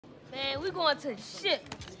Man, we going to the ship.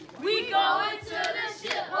 We going to the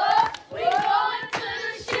ship. What? We going to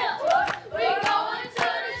the ship. What? We going to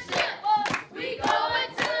the ship. What? We going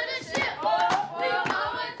to the ship. What? We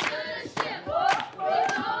going to the ship. What? We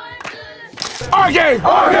going to the ship. Our game.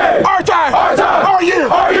 Our game. Our time. Our time. Our year.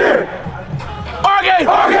 Our year. Our game.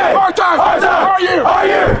 Our game. Our time. Our time. Our year. Our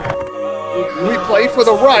year. We play for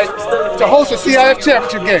the right to host a CIF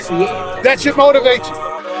championship game. That should motivate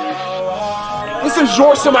you. This is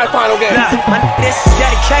your semifinal game. This is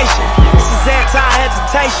dedication. This is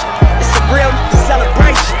anti-hesitation. It's a real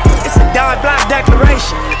celebration. It's a dime block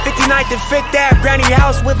declaration. 59th and 5th Ave, granny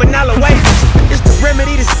house with vanilla wafers. It's the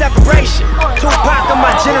remedy to separation. Tupac of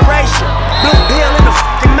my generation. Blue pill in the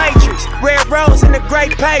fucking matrix. Red rose in the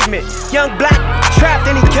great pavement. Young black trapped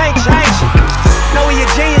and he can't change it. Know he a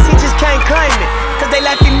genius, he just can't claim it. Cause they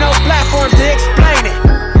left him no platform to explain it.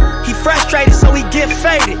 He frustrated so he get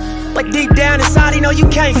faded. But deep down inside, he know you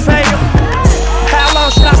can't fade him. How long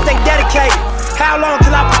should I stay dedicated? How long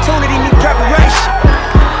till opportunity need preparation?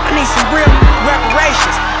 I need some real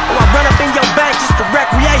reparations. Or I run up in your bank just for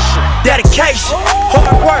recreation. Dedication,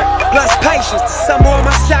 hard work, plus patience. To some more of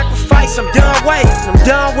my sacrifice, I'm done waiting. I'm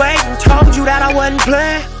done waiting. Told you that I wasn't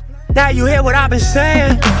playing. Now you hear what I've been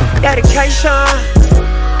saying. Dedication.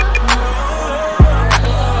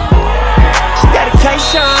 It's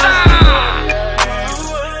dedication.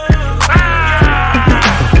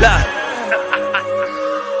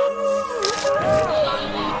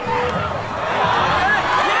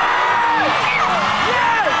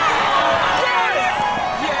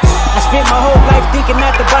 I spent my whole life thinking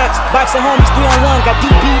out the box. Boxing homies 3-on-1, got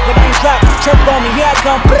DP, but I ain't dropped. Choke on me, here I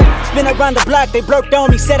come. Spin around the block, they blurted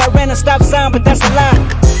on me. Said I ran a stop sign, but that's a lie.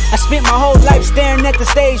 I spent my whole life staring at the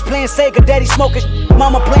stage, playing Sega, daddy smoking,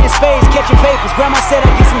 mama playing spades, catching vapors. Grandma said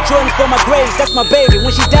I'd get some Jordans for my grades, that's my baby.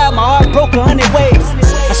 When she died, my heart broke 100 ways.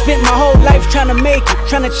 I spent my whole life trying to make it,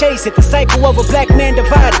 trying to chase it. The cycle of a black man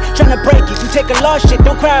divided, trying to break it. You take a lost shit,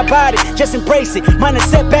 don't cry about it, just embrace it. Mine a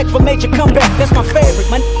setback for major comeback, that's my favorite.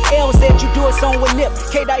 My L said you do it song with Nip,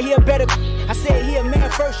 K-Dot here better. I said here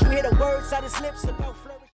man first, you hear the words out his lips about